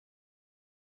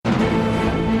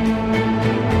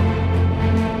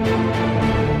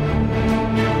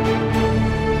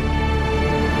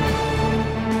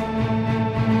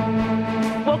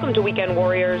Weekend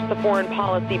Warriors, the foreign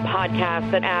policy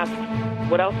podcast that asks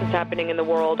what else is happening in the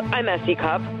world. I'm Essie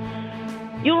Cup.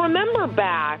 You'll remember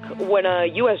back when a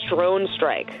U.S. drone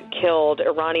strike killed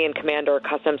Iranian commander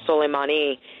Qasem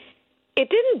Soleimani. It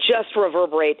didn't just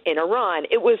reverberate in Iran.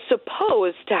 It was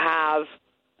supposed to have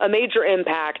a major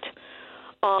impact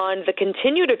on the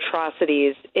continued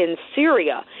atrocities in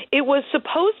Syria. It was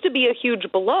supposed to be a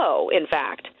huge blow, in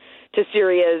fact, to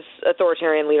Syria's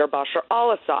authoritarian leader Bashar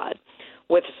al-Assad.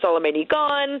 With Soleimani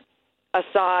gone,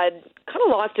 Assad kind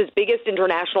of lost his biggest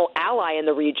international ally in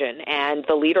the region and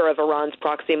the leader of Iran's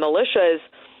proxy militias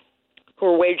who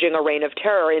are waging a reign of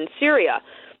terror in Syria.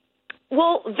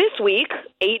 Well, this week,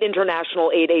 8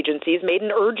 international aid agencies made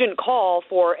an urgent call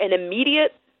for an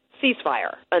immediate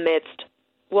ceasefire amidst,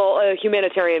 a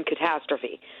humanitarian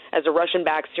catastrophe as a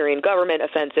Russian-backed Syrian government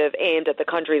offensive aimed at the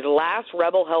country's last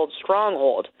rebel-held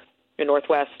stronghold in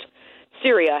northwest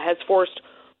Syria has forced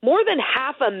more than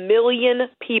 500,000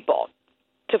 people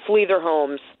to flee their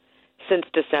homes since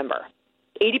December.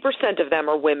 80% of them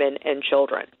are women and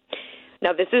children.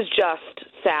 Now, this is just,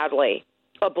 sadly,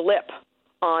 a blip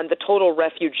on the total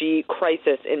refugee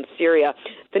crisis in Syria.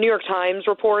 The New York Times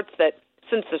reports that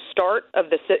since the start of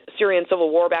the Syrian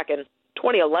civil war back in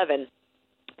 2011,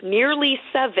 nearly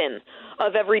 7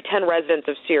 of every 10 residents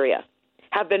of Syria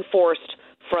have been forced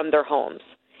from their homes.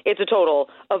 It's a total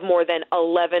of more than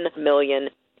 11 million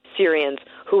Syrians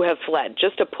who have fled.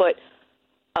 Just to put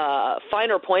a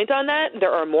finer point on that,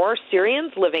 there are more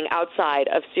Syrians living outside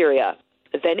of Syria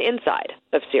than inside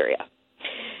of Syria.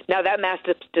 Now, that mass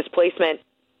displacement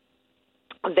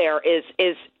there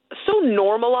is so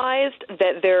normalized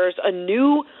that there's a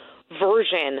new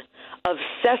version of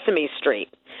Sesame Street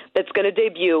that's going to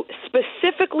debut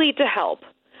specifically to help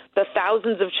the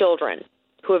thousands of children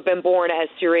who have been born as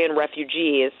Syrian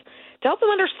refugees, to help them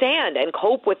understand and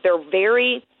cope with their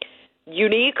very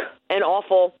unique and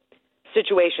awful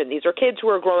situation. These are kids who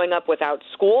are growing up without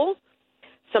school,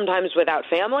 sometimes without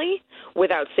family,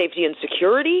 without safety and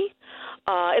security.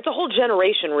 It's a whole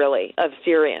generation, really, of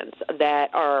Syrians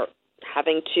that are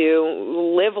having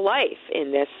to live life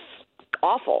in this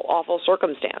awful, awful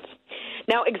circumstance.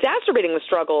 Now, exacerbating the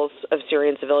struggles of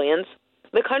Syrian civilians,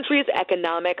 the country's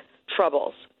economic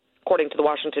troubles. According to the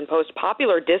Washington Post,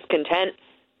 popular discontent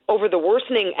over the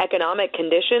worsening economic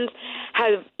conditions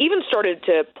have even started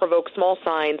to provoke small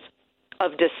signs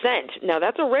of dissent. Now,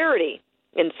 that's a rarity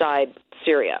inside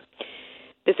Syria.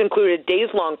 This included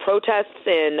days-long protests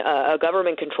in a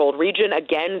government-controlled region.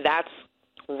 Again, that's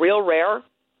real rare.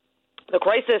 The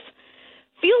crisis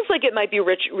feels like it might be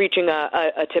reaching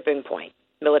a tipping point,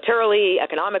 militarily,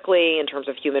 economically, in terms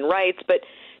of human rights. But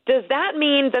does that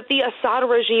mean that the Assad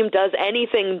regime does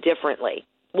anything differently?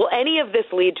 Will any of this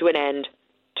lead to an end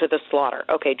to the slaughter?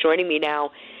 Okay, joining me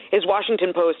now is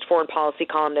Washington Post foreign policy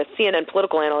columnist, CNN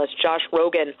political analyst Josh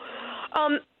Rogin.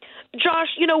 Josh,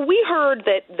 we heard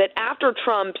that after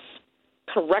Trump's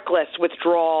reckless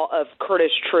withdrawal of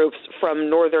Kurdish troops from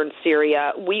northern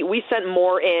Syria, we sent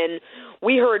more in.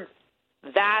 We heard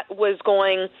that was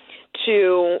going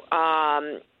to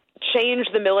change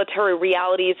the military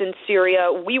realities in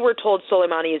Syria. We were told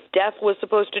Soleimani's death was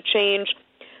supposed to change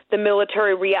the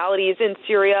military realities in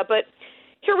Syria. But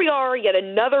here we are, yet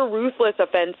another ruthless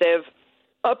offensive,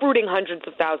 uprooting hundreds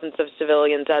of thousands of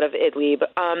civilians out of Idlib.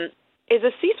 Is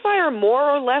a ceasefire more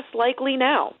or less likely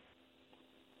now?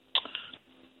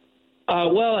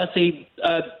 Essie,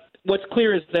 what's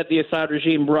clear is that the Assad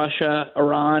regime, Russia,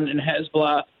 Iran, and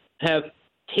Hezbollah have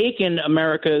taken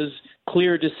America's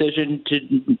clear decision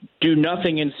to do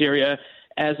nothing in Syria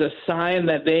as a sign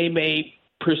that they may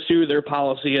pursue their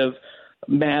policy of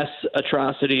mass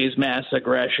atrocities, mass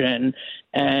aggression,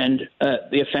 and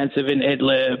the offensive in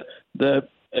Idlib, the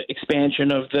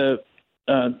expansion of the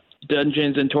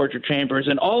dungeons and torture chambers,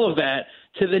 and all of that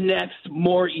to the next,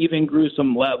 more even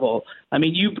gruesome level. I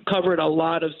mean, you covered a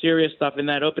lot of serious stuff in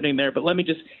that opening there, but let me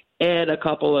just add a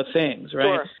couple of things,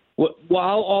 right? Sure.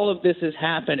 While all of this is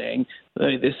happening,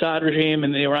 the Assad regime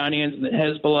and the Iranians and the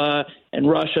Hezbollah and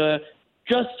Russia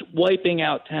just wiping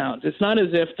out towns. It's not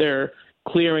as if they're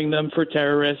clearing them for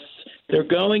terrorists. They're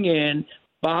going in,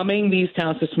 bombing these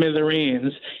towns to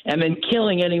smithereens, and then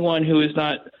killing anyone who is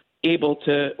not able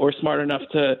to or smart enough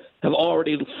to have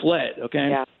already fled, okay?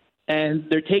 Yeah. And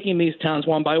they're taking these towns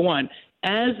one by one.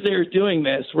 As they're doing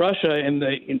this, Russia in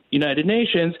the United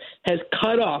Nations has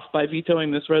cut off, by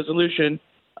vetoing this resolution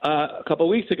a couple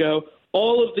of weeks ago,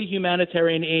 all of the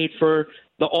humanitarian aid for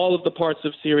all of the parts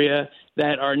of Syria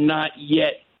that are not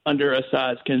yet under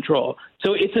Assad's control.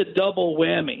 So it's a double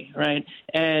whammy, right?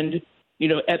 And,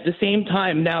 at the same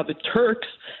time, now the Turks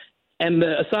and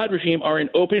the Assad regime are in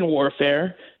open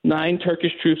warfare. 9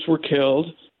 Turkish troops were killed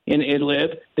in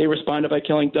Idlib. They responded by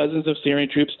killing dozens of Syrian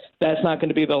troops. That's not going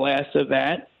to be the last of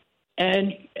that.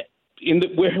 And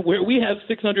where we have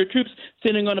 600 troops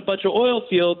sitting on a bunch of oil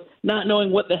fields, not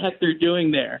knowing what the heck they're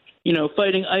doing there,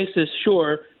 fighting ISIS,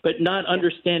 sure, but not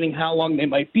understanding how long they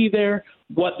might be there,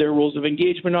 what their rules of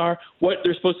engagement are, what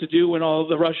they're supposed to do when all of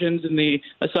the Russians and the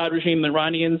Assad regime, the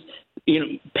Iranians,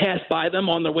 pass by them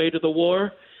on their way to the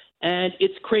war. And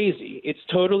it's crazy. It's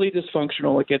totally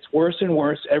dysfunctional. It gets worse and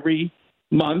worse every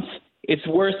month. It's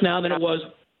worse now than it was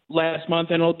last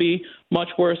month, and it'll be much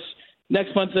worse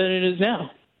next month than it is now.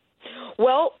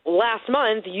 Well, last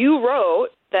month you wrote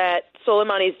that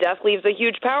Soleimani's death leaves a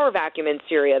huge power vacuum in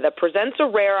Syria that presents a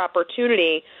rare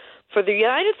opportunity for the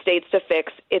United States to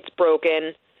fix its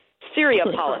broken Syria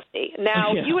policy.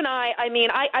 Now, you and I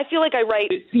feel like I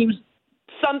write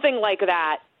something like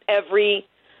that every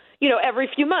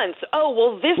few months. Oh,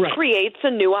 well, this creates a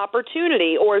new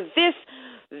opportunity, or this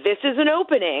is an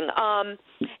opening.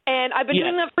 And I've been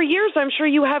doing that for years. I'm sure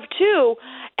you have too.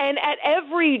 And at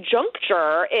every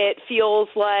juncture, it feels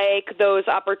like those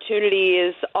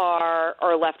opportunities are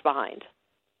left behind.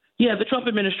 Yeah, the Trump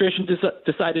administration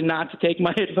decided not to take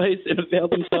my advice and avail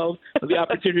themselves of the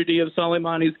opportunity of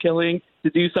Soleimani's killing to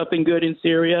do something good in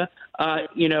Syria. I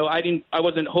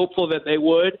wasn't hopeful that they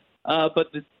would,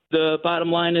 but the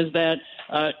bottom line is that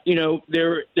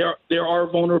there are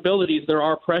vulnerabilities, there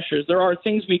are pressures, there are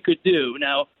things we could do.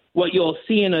 Now, what you'll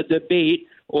see in a debate,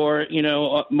 or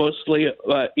mostly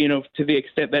to the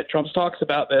extent that Trump talks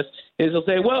about this, is he'll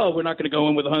say, "Well, we're not going to go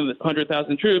in with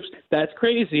 100,000 troops. That's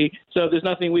crazy. So there's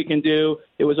nothing we can do.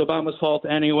 It was Obama's fault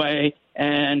anyway,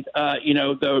 and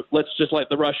let's just let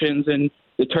the Russians and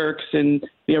the Turks and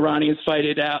the Iranians fight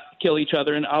it out, kill each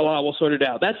other, and Allah will sort it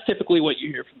out." That's typically what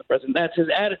you hear from the president. That's his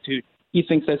attitude. He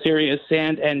thinks that Syria is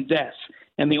sand and death.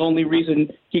 And the only reason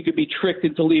he could be tricked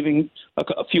into leaving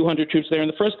a few hundred troops there in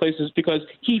the first place is because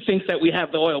he thinks that we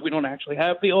have the oil. We don't actually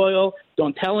have the oil.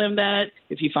 Don't tell him that.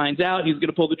 If he finds out, he's going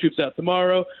to pull the troops out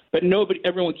tomorrow. But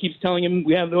everyone keeps telling him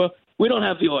we have the oil. We don't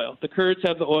have the oil. The Kurds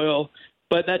have the oil,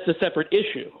 but that's a separate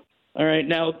issue. All right.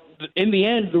 Now, in the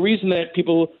end, the reason that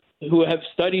people who have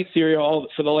studied Syria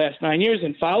for the last 9 years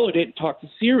and followed it and talked to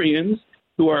Syrians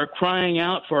who are crying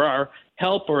out for our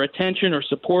help or attention or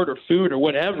support or food or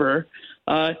whatever,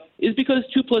 is because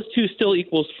 2 + 2 still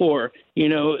equals 4.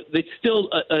 It's still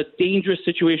a dangerous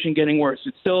situation getting worse.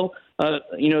 It's still,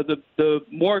 the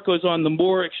more it goes on, the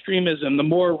more extremism, the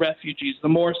more refugees, the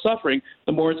more suffering,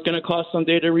 the more it's going to cost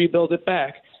someday to rebuild it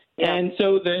back. Yeah. And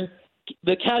so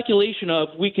the calculation of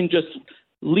we can just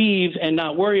leave and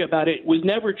not worry about it was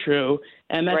never true,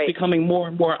 and that's becoming more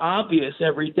and more obvious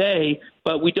every day,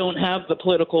 but we don't have the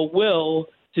political will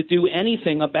to do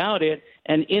anything about it.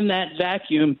 And in that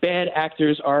vacuum, bad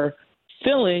actors are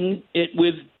filling it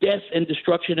with death and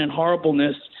destruction and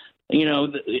horribleness,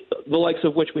 the likes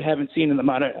of which we haven't seen in the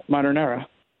modern era.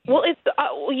 Well,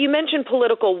 you mentioned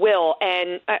political will,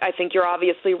 and I think you're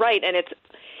obviously right. And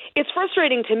it's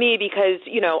frustrating to me because,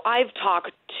 I've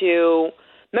talked to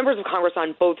members of Congress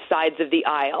on both sides of the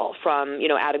aisle, from,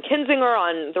 Adam Kinzinger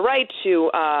on the right to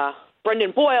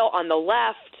Brendan Boyle on the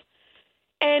left.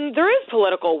 And there is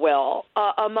political will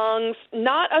amongst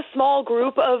not a small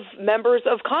group of members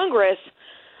of Congress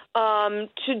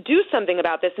to do something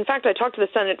about this. In fact, I talked to the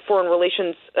Senate Foreign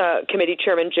Relations Committee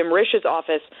Chairman Jim Rish's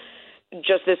office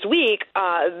just this week.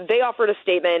 They offered a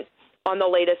statement on the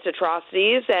latest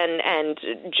atrocities, and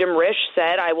Jim Risch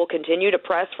said, "I will continue to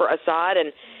press for Assad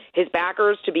and his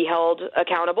backers to be held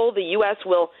accountable. The U.S.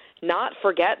 will not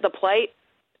forget the plight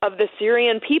of the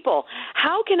Syrian people."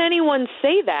 How can anyone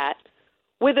say that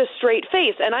with a straight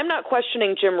face? And I'm not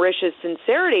questioning Jim Rish's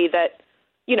sincerity that,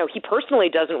 he personally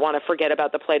doesn't want to forget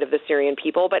about the plight of the Syrian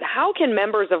people, but how can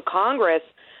members of Congress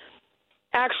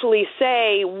actually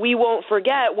say we won't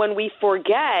forget when we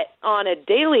forget on a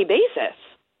daily basis?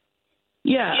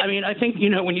 Yeah, I think,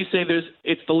 when you say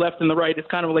it's the left and the right, it's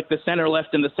kind of like the center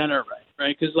left and the center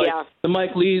right? Because the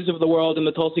Mike Lees of the world and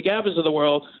the Tulsi Gabbard's of the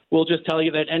world will just tell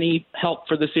you that any help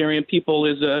for the Syrian people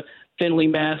is a thinly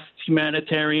masked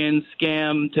humanitarian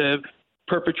scam to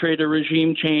perpetrate a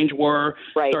regime change war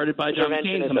started by John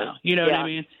McCain somehow. You know what I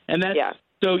mean? And that's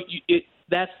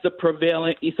that's the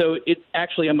prevailing. So it's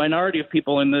actually a minority of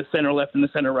people in the center left and the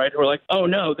center right who are like, "Oh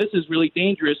no, this is really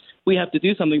dangerous. We have to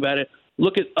do something about it.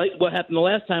 Look at what happened the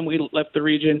last time we left the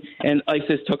region and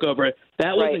ISIS took over it.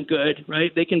 That wasn't good,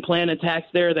 right? They can plan attacks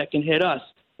there that can hit us.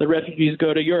 The refugees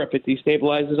go to Europe. It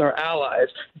destabilizes our allies.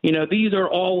 These are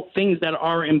all things that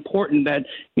are important that,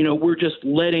 we're just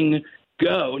letting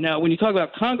go. Now, when you talk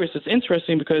about Congress, it's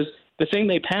interesting because the thing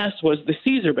they passed was the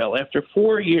Caesar bill after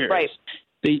 4 years. Right.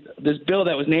 this bill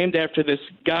that was named after this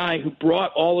guy who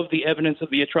brought all of the evidence of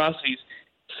the atrocities,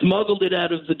 smuggled it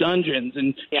out of the dungeons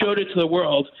and showed it to the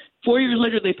world. 4 years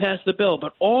later, they passed the bill.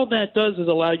 But all that does is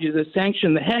allow you to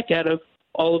sanction the heck out of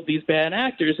all of these bad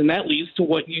actors, and that leads to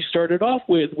what you started off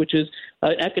with, which is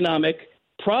an economic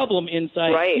problem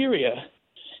inside Syria.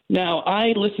 Now,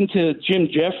 I listened to Jim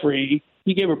Jeffrey.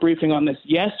 He gave a briefing on this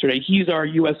yesterday. He's our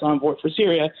U.S. envoy for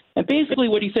Syria. And basically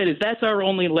what he said is that's our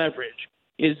only leverage,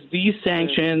 is these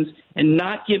sanctions and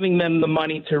not giving them the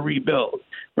money to rebuild,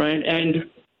 right? And,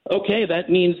 okay, that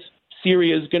means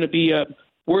Syria is going to be a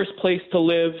worse place to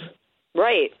live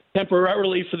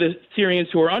temporarily for the Syrians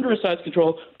who are under Assad's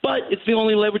control, but it's the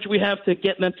only leverage we have to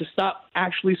get them to stop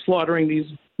actually slaughtering these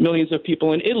millions of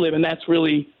people in Idlib, and that's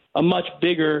really a much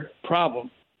bigger problem.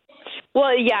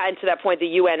 Well, yeah, and to that point, the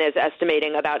UN is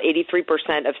estimating about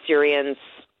 83% of Syrians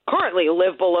currently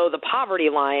live below the poverty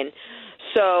line.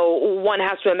 So one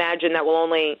has to imagine that will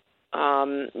only,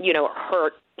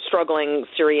 hurt struggling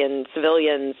Syrian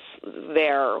civilians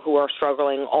there who are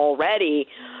struggling already.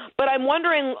 But I'm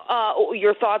wondering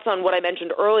your thoughts on what I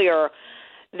mentioned earlier,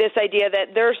 this idea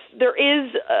that there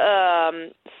is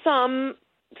some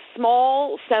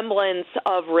small semblance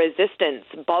of resistance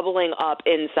bubbling up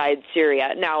inside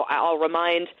Syria. Now, I'll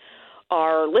remind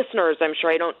our listeners, I'm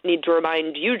sure I don't need to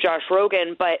remind you, Josh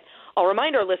Rogin, but I'll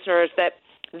remind our listeners that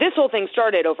this whole thing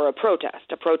started over a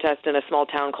protest in a small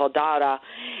town called Dara,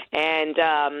 and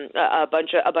a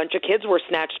bunch of kids were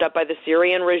snatched up by the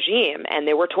Syrian regime, and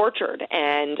they were tortured,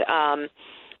 and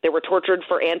they were tortured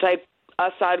for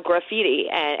anti-Assad graffiti,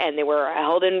 and they were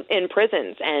held in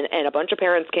prisons, and a bunch of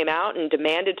parents came out and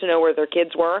demanded to know where their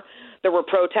kids were. There were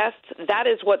protests. That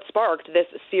is what sparked this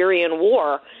Syrian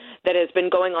war that has been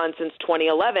going on since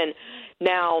 2011.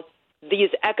 Now,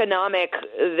 this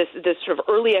sort of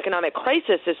early economic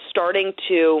crisis is starting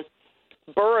to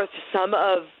birth some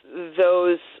of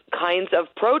those kinds of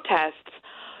protests.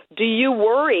 Do you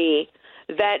worry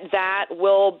that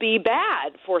will be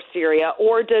bad for Syria,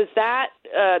 or does that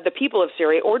the people of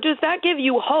Syria, or does that give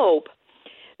you hope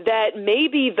that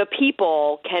maybe the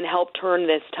people can help turn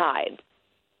this tide?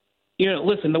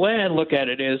 Listen, the way I look at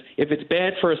it is if it's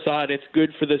bad for Assad, it's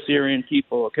good for the Syrian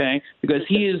people, okay? Because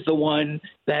he is the one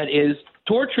that is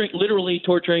literally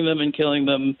torturing them and killing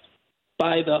them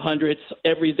by the hundreds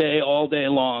every day, all day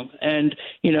long. And,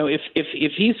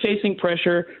 if he's facing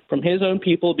pressure from his own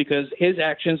people because his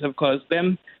actions have caused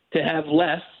them to have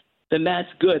less, then that's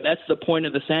good. That's the point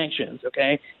of the sanctions,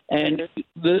 okay? And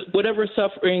whatever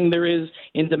suffering there is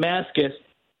in Damascus,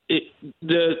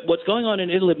 what's going on in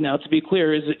Idlib now, to be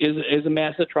clear, is a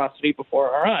mass atrocity before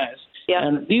our eyes. Yeah.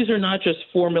 And these are not just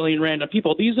 4 million random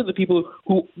people. These are the people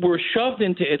who were shoved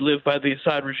into Idlib by the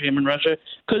Assad regime in Russia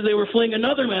because they were fleeing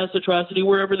another mass atrocity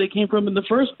wherever they came from in the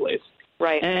first place.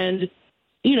 Right. And,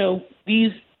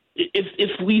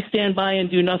 if we stand by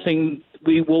and do nothing,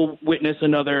 we will witness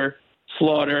another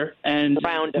slaughter, and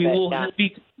we will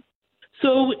speak.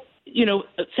 So,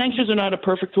 sanctions are not a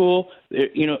perfect tool.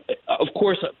 Of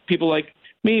course, people like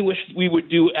me wish we would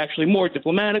do actually more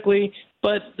diplomatically,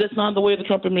 but that's not the way the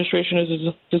Trump administration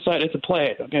has decided to play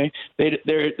it, okay?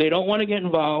 They don't want to get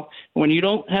involved. When you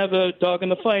don't have a dog in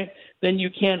the fight, then you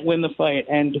can't win the fight.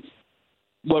 And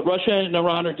what Russia and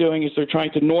Iran are doing is they're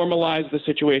trying to normalize the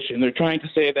situation. They're trying to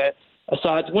say that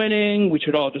Assad's winning. We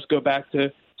should all just go back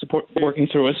to working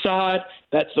through Assad.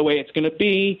 That's the way it's going to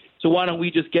be. So why don't we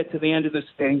just get to the end of this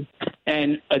thing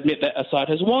and admit that Assad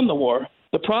has won the war?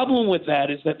 The problem with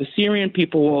that is that the Syrian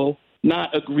people will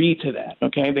not agree to that,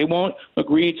 okay? They won't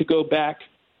agree to go back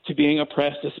to being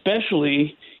oppressed,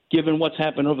 especially given what's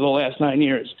happened over the last 9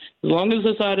 years. As long as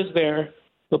Assad is there,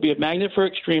 there'll be a magnet for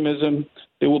extremism,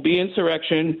 there will be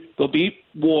insurrection, there'll be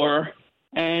war,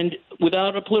 and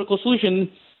without a political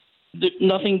solution,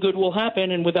 nothing good will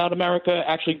happen, and without America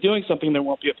actually doing something, there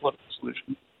won't be a political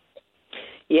solution.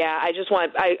 Yeah, I just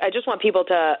want people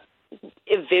to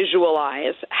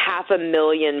visualize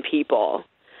 500,000 people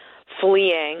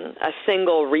fleeing a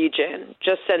single region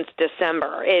just since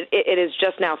December. It is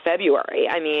just now February.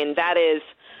 I mean, that is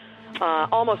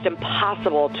almost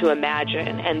impossible to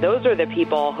imagine. And those are the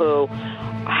people who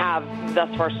have thus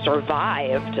far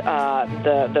survived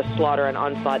the slaughter and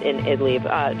onslaught in Idlib.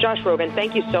 Josh Rogin,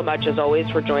 thank you so much, as always,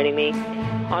 for joining me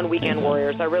on Weekend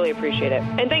Warriors. I really appreciate it.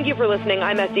 And thank you for listening.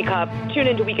 I'm Esty Cup. Tune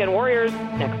into Weekend Warriors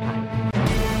next time.